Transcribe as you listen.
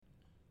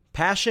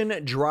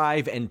Passion,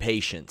 drive, and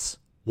patience.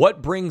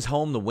 What brings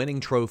home the winning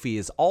trophy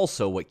is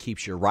also what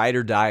keeps your ride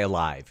or die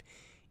alive.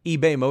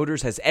 eBay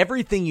Motors has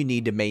everything you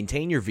need to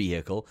maintain your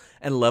vehicle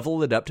and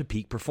level it up to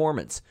peak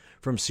performance.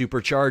 From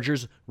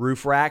superchargers,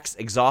 roof racks,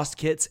 exhaust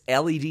kits,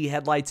 LED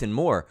headlights, and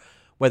more.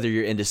 Whether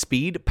you're into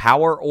speed,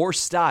 power, or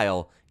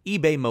style,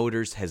 eBay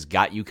Motors has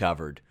got you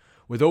covered.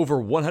 With over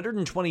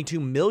 122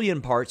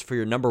 million parts for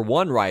your number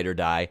one ride or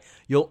die,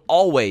 you'll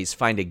always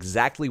find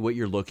exactly what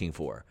you're looking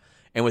for.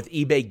 And with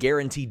eBay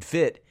Guaranteed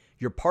Fit,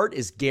 your part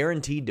is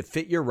guaranteed to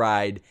fit your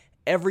ride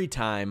every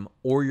time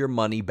or your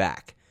money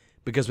back.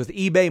 Because with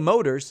eBay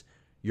Motors,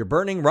 you're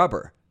burning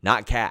rubber,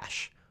 not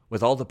cash.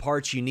 With all the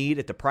parts you need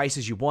at the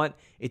prices you want,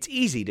 it's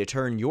easy to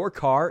turn your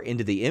car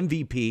into the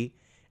MVP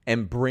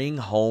and bring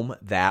home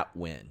that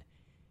win.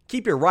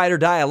 Keep your ride or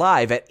die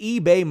alive at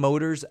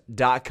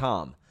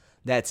ebaymotors.com.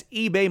 That's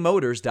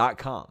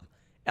ebaymotors.com.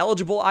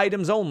 Eligible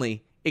items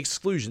only.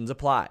 Exclusions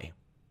apply.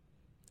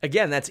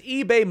 Again, that's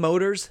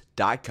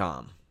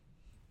ebaymotors.com.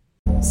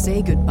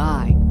 Say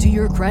goodbye to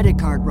your credit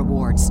card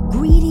rewards.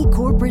 Greedy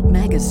corporate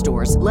mega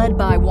stores, led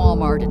by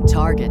Walmart and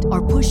Target,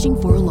 are pushing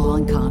for a law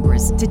in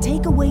Congress to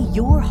take away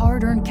your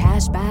hard-earned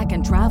cash back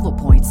and travel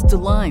points to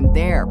line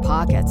their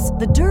pockets.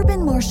 The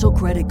Durbin-Marshall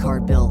credit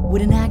card bill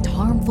would enact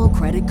harmful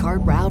credit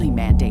card routing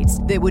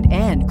mandates that would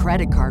end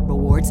credit card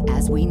rewards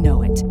as we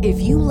know it. If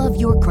you love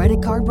your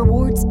credit card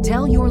rewards,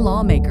 tell your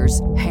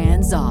lawmakers,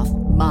 hands off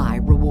my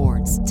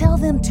rewards. Tell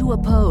them to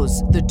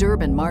oppose the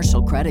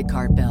Durbin-Marshall credit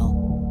card bill.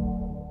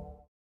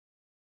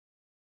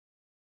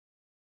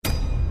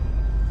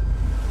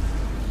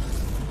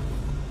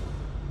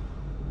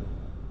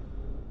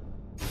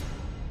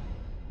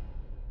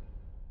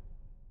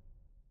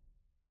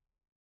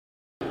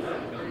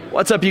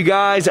 What's up, you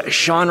guys?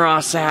 Sean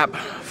Ross Sapp,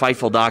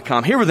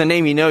 Fightful.com. Here with a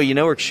name you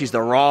know her 'cause she's the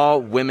Raw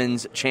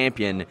Women's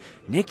Champion,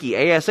 Nikki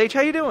ASH.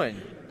 How you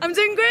doing? I'm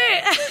doing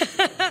great.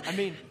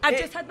 I've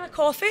just had my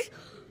coffee,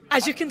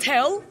 as you can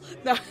tell.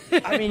 No.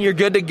 You're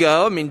good to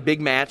go.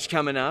 Big match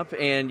coming up,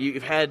 and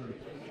you've had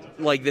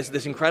like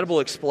this incredible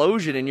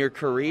explosion in your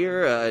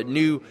career. I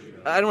don't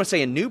want to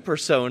say a new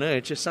persona.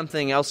 It's just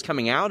something else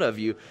coming out of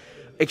you.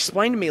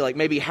 Explain to me,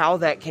 maybe how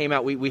that came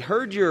out. We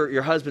heard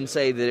your husband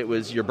say that it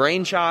was your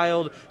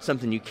brainchild,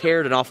 something you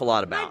cared an awful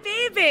lot about.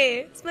 My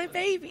baby. It's my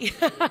baby.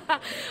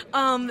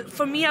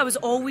 For me, I was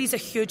always a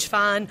huge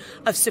fan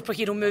of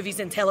superhero movies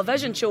and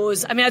television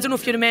shows. I don't know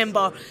if you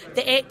remember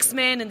the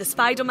X-Men and the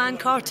Spider-Man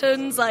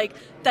cartoons,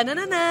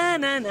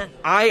 da-na-na-na-na-na.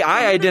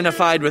 I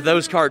identified with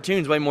those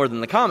cartoons way more than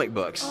the comic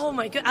books. Oh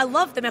my god, I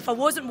loved them. If I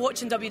wasn't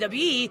watching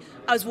WWE,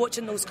 I was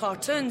watching those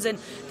cartoons and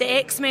the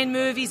X-Men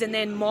movies, and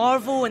then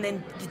Marvel, and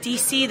then the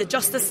DC, the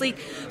Justice League.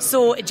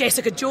 So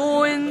Jessica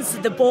Jones,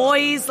 The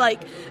Boys, I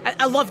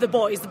love The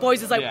Boys. The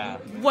Boys is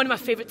one of my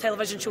favourite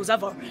television shows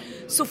ever.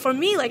 So for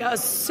me, I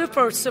was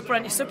super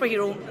into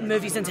superhero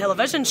movies and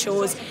television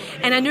shows,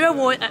 and I knew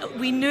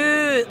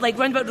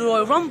round about the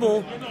Royal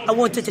Rumble, I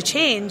wanted to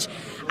change.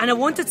 And I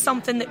wanted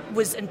something that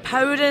was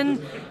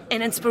empowering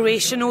and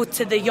inspirational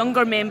to the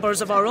younger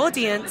members of our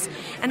audience.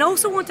 And I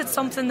also wanted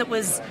something that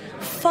was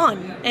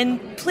fun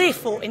and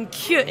playful and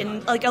cute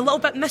and a little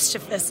bit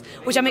mischievous,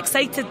 which I'm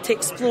excited to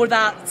explore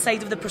that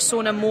side of the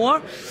persona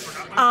more.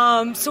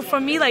 So for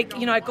me, I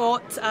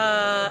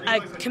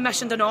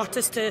commissioned an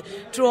artist to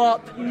draw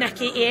up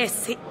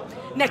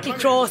Nikki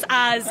Cross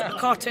as a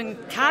cartoon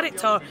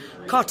character,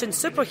 cartoon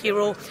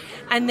superhero,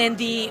 and then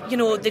the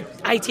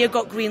idea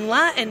got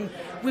greenlit, and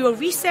we were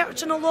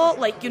researching a lot,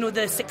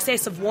 the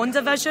success of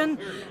WandaVision.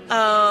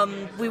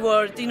 We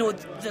were,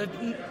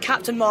 the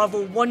Captain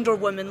Marvel, Wonder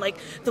Woman,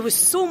 there was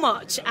so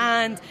much,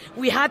 and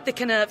we had the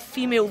kind of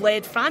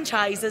female-led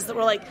franchises that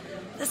were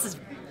this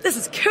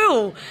is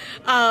cool.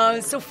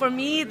 So for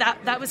me,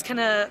 that was kind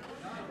of.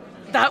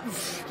 That,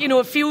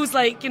 it feels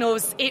like, it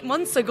was 8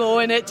 months ago,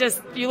 and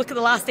you look at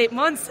the last 8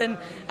 months, and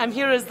I'm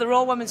here as the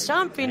Raw Women's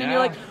Champion, and you're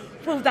like,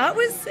 well, that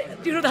was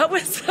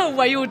a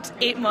wild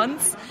 8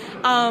 months.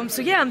 I'm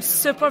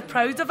super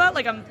proud of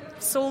it. I'm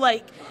so,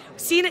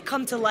 seeing it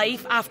come to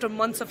life after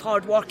months of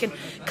hard work and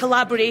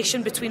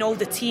collaboration between all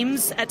the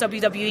teams at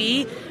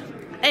WWE.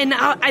 And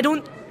I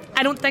don't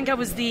think I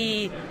was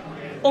the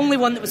only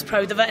one that was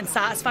proud of it and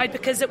satisfied,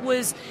 because it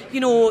was,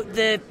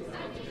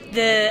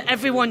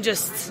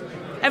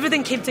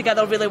 everything came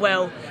together really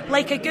well,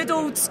 like a good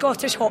old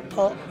Scottish hot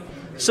pot.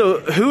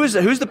 So who's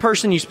the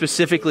person you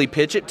specifically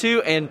pitch it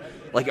to, and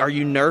are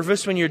you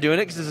nervous when you're doing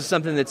it because this is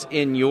something that's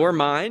in your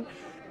mind,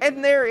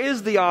 and there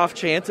is the off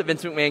chance that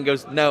Vince McMahon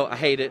goes, no, I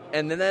hate it,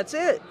 and then that's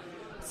it?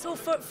 So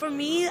for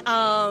me,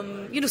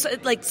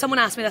 someone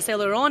asked me this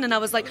earlier on, and I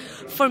was like,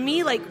 for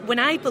me, when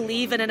I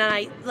believe in,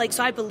 I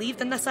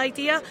believed in this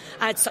idea,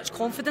 I had such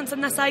confidence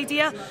in this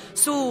idea,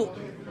 so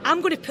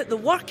I'm going to put the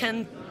work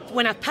in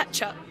when I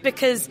pitch it,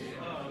 because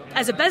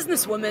as a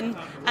businesswoman,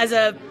 as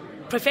a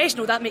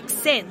professional, that makes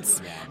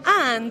sense.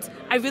 And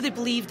I really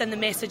believed in the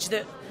message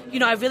that,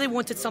 I really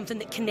wanted something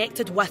that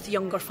connected with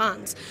younger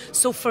fans.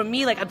 So for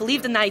me, I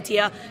believed in the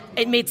idea,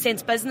 it made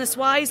sense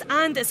business-wise,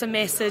 and it's a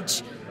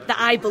message that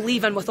I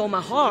believe in with all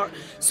my heart.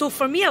 So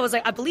for me, I was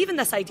like, I believe in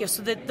this idea.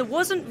 So that there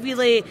wasn't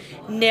really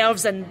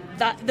nerves and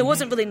that there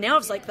wasn't really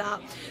nerves like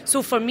that.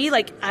 So for me,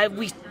 like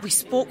we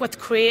spoke to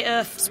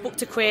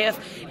creative,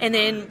 and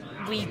then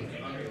we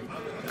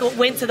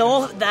went to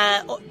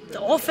the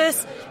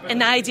office,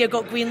 and the idea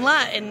got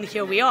greenlit, and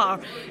here we are.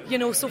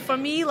 So for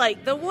me,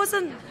 like, there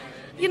wasn't,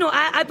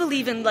 I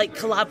believe in like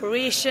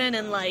collaboration,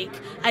 and like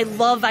I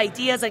love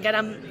ideas.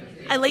 Again,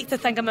 I like to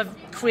think I'm a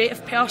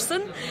creative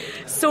person.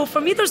 So for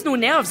me, there's no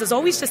nerves. There's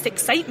always just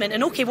excitement.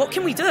 And okay, what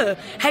can we do?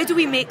 How do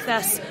we make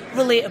this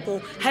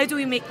relatable? How do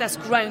we make this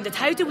grounded?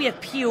 How do we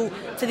appeal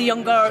to the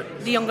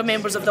younger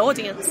members of the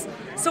audience?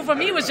 So for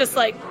me, it was just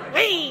like,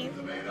 hey,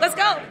 let's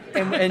go.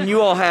 And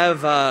you all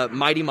have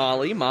Mighty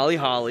Molly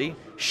Holly,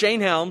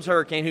 Shane Helms,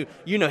 Hurricane, who,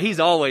 he's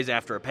always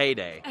after a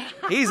payday.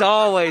 He's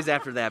always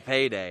after that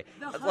payday.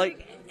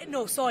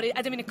 No, sorry,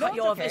 I didn't mean to cut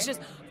you off. Okay. It's just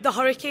the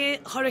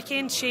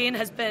Hurricane Shane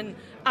has been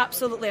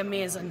absolutely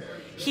amazing.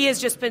 He has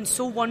just been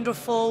so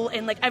wonderful,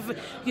 and like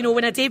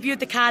when I debuted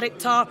the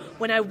character,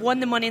 when I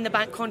won the Money in the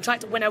Bank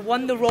contract, when I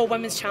won the Raw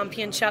Women's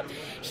Championship,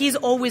 he's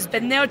always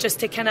been there just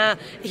to kind of.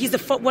 He's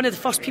one of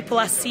the first people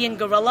I see in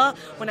Gorilla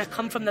when I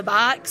come from the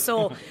back.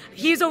 So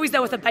he's always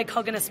there with a big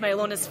hug and a smile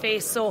on his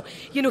face. So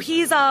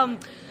he's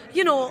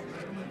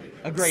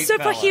a great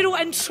superhero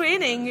fella. in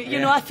training.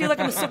 I feel like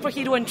I'm a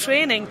superhero in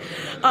training,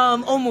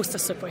 almost a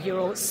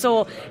superhero.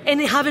 So, and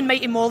having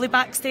Mighty Molly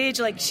backstage,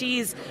 like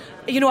she's,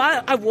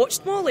 I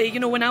watched Molly.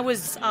 When I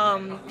was,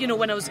 I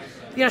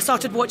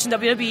started watching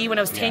WWE when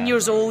I was 10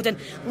 years old, and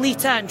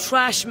Lita and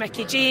Trish,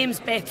 Mickie James,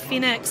 Beth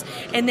Phoenix,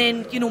 and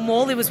then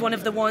Molly was one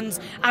of the ones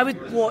I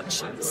would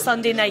watch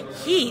Sunday Night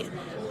Heat.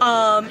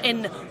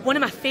 And one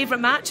of my favourite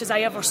matches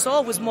I ever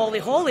saw was Molly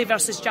Holly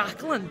versus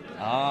Jacqueline.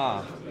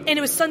 And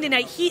it was Sunday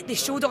Night Heat. They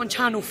showed it on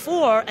Channel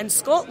 4 in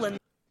Scotland.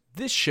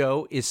 This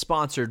show is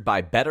sponsored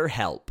by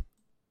BetterHelp.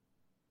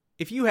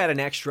 If you had an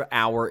extra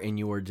hour in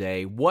your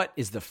day, what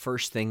is the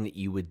first thing that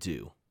you would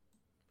do?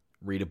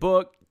 Read a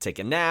book, take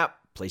a nap,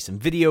 play some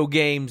video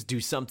games, do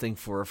something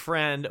for a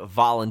friend,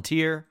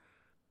 volunteer.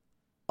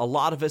 A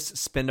lot of us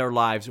spend our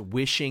lives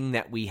wishing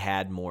that we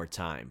had more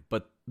time.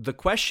 But the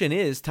question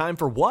is, time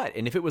for what?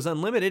 And if it was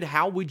unlimited,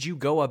 how would you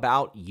go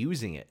about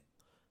using it?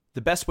 The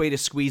best way to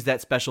squeeze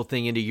that special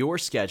thing into your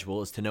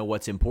schedule is to know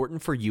what's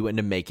important for you and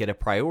to make it a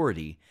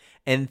priority.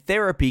 And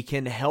therapy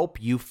can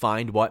help you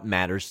find what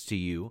matters to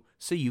you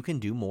so you can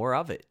do more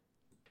of it.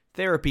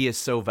 Therapy is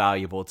so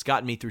valuable. It's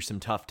gotten me through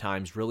some tough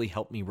times, really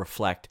helped me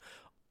reflect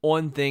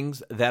on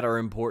things that are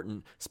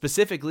important,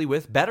 specifically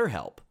with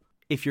BetterHelp.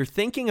 If you're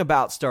thinking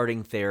about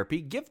starting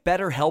therapy, give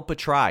BetterHelp a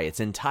try. It's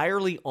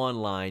entirely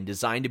online,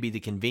 designed to be the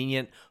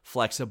convenient,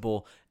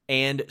 flexible,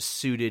 and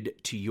suited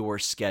to your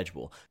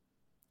schedule.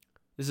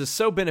 This is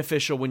so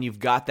beneficial when you've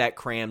got that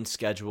crammed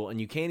schedule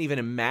and you can't even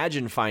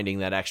imagine finding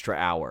that extra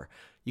hour.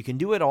 You can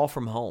do it all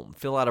from home.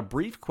 Fill out a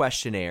brief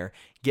questionnaire,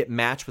 get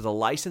matched with a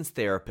licensed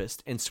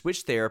therapist, and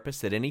switch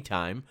therapists at any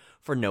time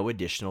for no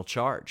additional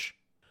charge.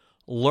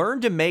 Learn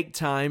to make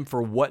time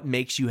for what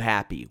makes you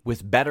happy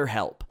with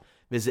BetterHelp.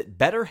 Visit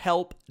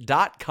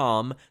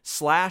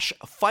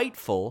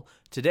BetterHelp.com/Fightful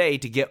today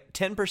to get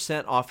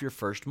 10% off your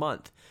first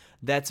month.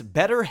 That's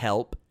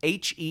BetterHelp,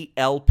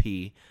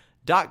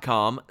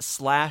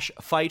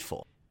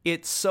 HELP.com/Fightful.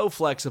 It's so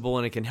flexible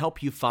and it can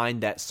help you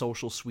find that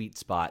social sweet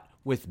spot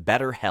with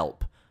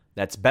BetterHelp.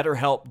 That's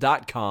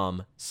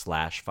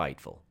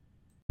BetterHelp.com/Fightful.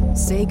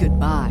 Say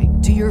goodbye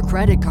to your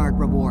credit card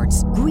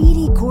rewards.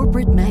 Greedy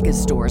corporate mega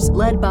stores,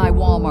 led by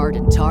Walmart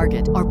and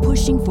Target, are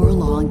pushing for a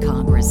law in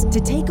Congress to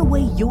take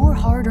away your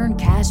hard-earned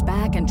cash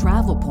back and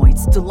travel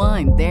points to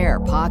line their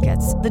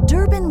pockets. The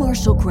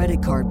Durbin-Marshall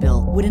credit card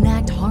bill would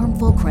enact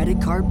harmful credit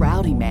card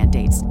routing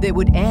mandates that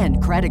would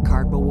end credit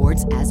card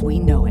rewards as we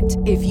know it.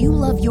 If you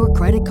love your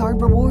credit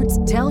card rewards,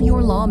 tell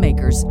your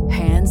lawmakers,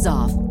 hands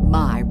off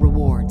my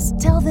rewards.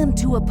 Tell them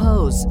to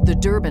oppose the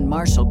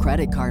Durbin-Marshall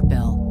credit card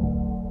bill.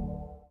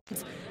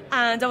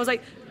 And I was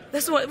like,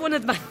 this is one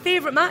of my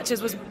favourite matches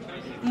was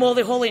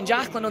Molly Holly and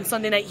Jacqueline on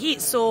Sunday Night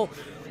Heat. So,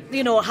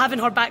 having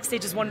her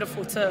backstage is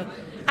wonderful too.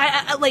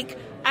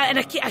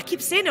 I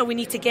keep saying it. We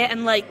need to get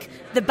in we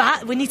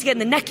need to get in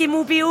the Nikki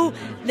mobile,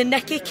 the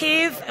Nikki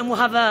cave, and we'll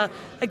have a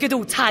good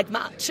old tag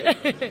match.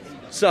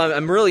 So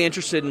I'm really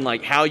interested in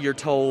how you're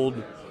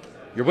told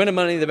you're winning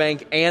Money in the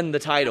Bank and the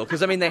title,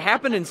 because they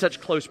happen in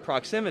such close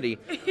proximity.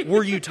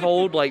 Were you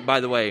told by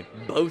the way,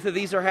 both of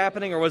these are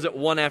happening, or was it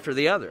one after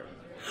the other?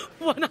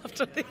 One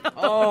after the other.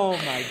 Oh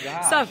my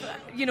gosh. So,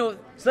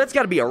 so that's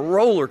got to be a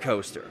roller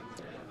coaster.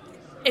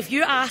 If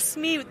you ask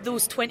me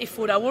those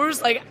 24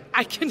 hours, I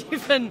couldn't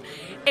even,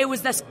 it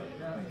was this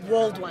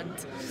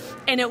whirlwind.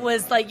 And it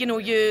was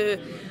you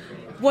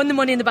won the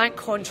Money in the Bank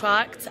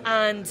contract,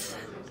 and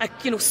I,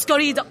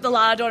 scurried up the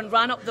ladder and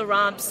ran up the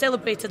ramp,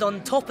 celebrated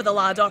on top of the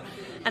ladder,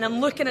 and I'm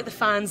looking at the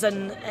fans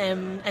in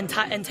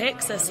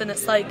Texas, and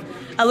it's I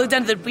look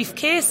down at the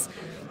briefcase,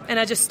 and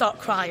I just start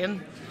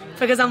crying,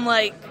 because I'm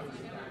like,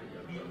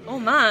 oh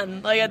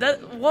man,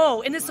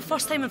 whoa. And it's the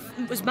first time, it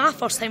was my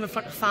first time in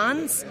front of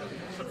fans,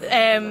 so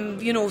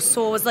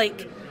it was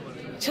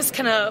just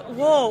kind of,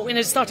 whoa, and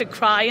I just started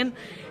crying.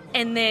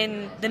 And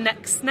then the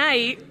next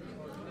night,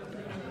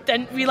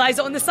 didn't realise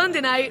it on the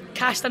Sunday night,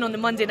 cashed in on the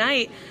Monday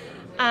night.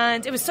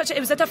 And it was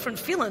a different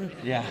feeling.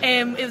 Yeah.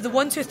 The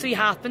 1, 2, 3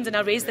 happened, and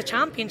I raised the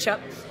championship,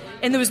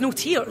 and there was no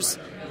tears.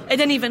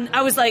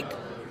 I was like,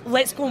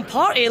 let's go and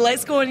party,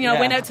 let's go. And, I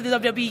went out to the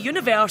WWE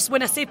Universe.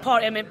 When I say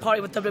party, I meant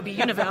party with WWE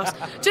Universe.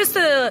 Just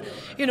to,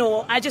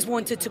 I just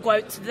wanted to go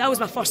out. That was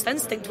my first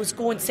instinct, was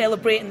go and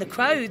celebrate in the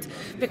crowd,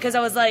 because I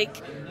was like,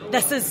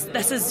 this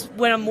is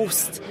where I'm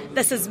most.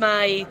 This is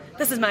my.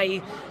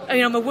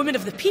 I'm a woman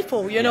of the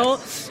people,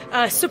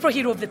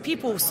 superhero of the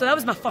people. So that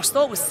was my first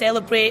thought, was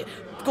celebrate,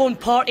 go and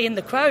party in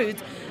the crowd.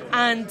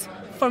 And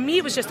for me,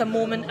 it was just a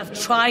moment of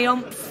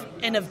triumph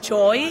and of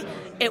joy.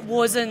 There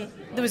was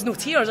no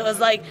tears. It was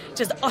like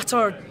just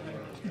utter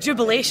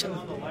jubilation.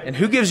 And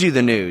who gives you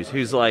the news?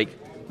 Who's like,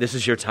 this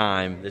is your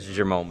time, this is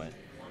your moment?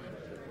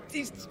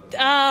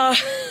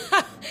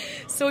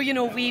 So,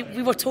 we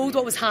were told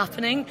what was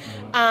happening,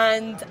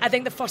 and I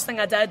think the first thing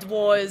I did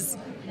was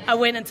I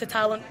went into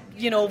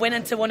went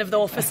into one of the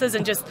offices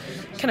and just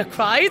kind of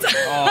cried. Oh,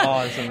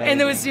 that's amazing. And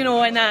there was,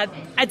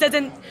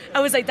 I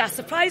was like, did I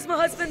surprise my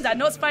husband? Did I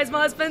not surprise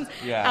my husband?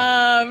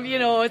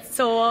 Yeah.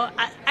 So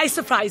I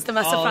surprised him.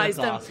 That's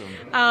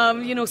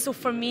awesome. So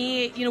for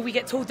me, we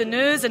get told the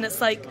news, and it's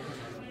like,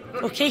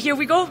 okay, here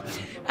we go.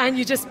 And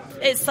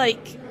it's like,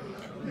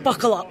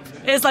 buckle up.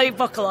 It's like,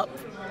 buckle up.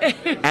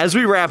 As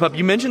we wrap up,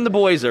 you mentioned the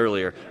boys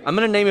earlier. I'm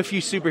going to name a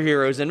few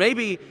superheroes, and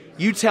maybe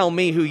you tell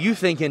me who you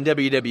think in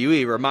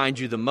WWE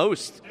reminds you the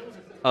most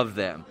of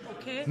them.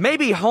 Okay.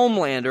 Maybe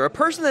Homelander, a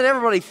person that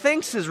everybody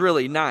thinks is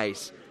really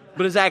nice,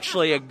 but is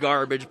actually a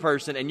garbage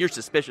person and you're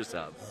suspicious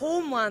of.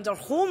 Homelander.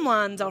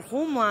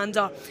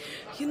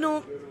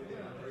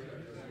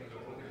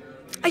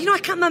 I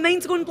can't, my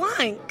mind's going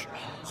blank.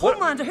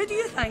 Homelander, who do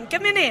you think?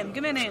 Give me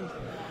a name.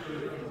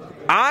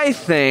 I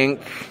think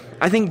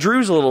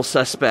Drew's a little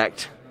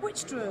suspect.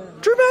 Which Drew?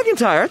 Drew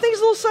McIntyre. I think he's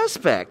a little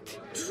suspect.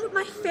 Drew,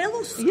 my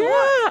fellow Scot.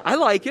 Yeah, I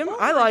like him.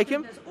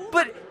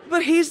 Oh,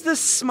 But he's the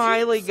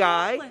smiley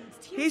guy. Scotland.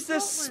 He's the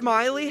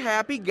smiley,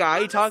 happy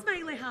guy.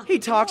 He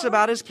talks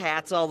about his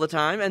cats all the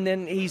time, and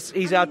then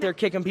he's out there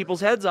kicking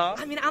people's heads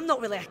off. I'm not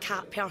really a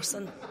cat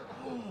person.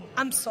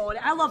 I'm sorry.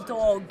 I love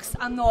dogs.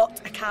 I'm not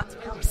a cat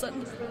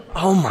person.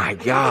 Oh my I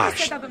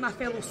gosh! said that about my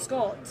fellow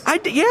Scots. I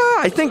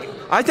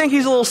think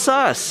he's a little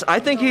sus. I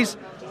think he's.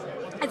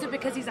 Is it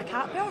because he's a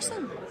cat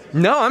person?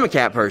 No, I'm a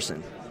cat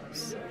person.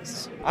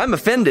 I'm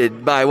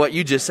offended by what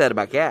you just said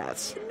about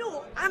cats.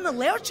 No, I'm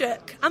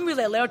allergic. I'm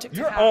really allergic to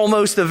You're cats.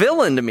 almost a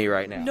villain to me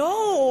right now.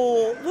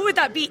 No. What would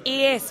that be?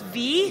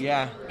 ASV?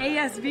 Yeah.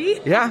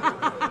 ASV?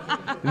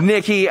 Yeah.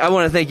 Nikki, I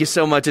want to thank you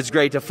so much. It's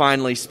great to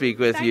finally speak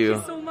with Thank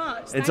you so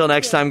much. Until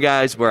next time,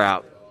 guys, we're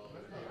out.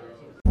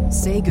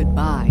 Say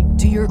goodbye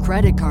to your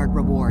credit card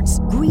rewards.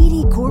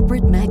 Greedy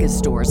corporate mega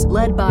stores,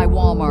 led by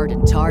Walmart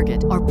and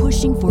Target, are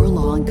pushing for a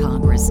law in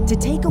Congress to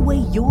take away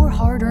your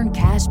hard-earned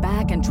cash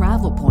back and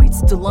travel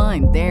points to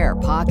line their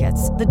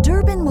pockets. The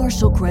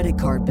Durbin-Marshall credit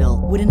card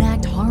bill would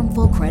enact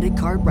harmful credit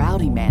card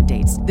routing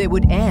mandates that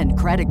would end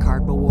credit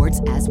card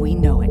rewards as we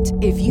know it.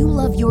 If you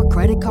love your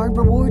credit card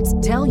rewards,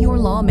 tell your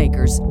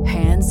lawmakers,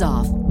 hands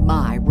off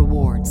my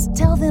rewards.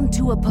 Tell them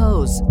to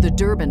oppose the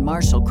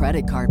Durbin-Marshall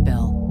credit card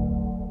bill.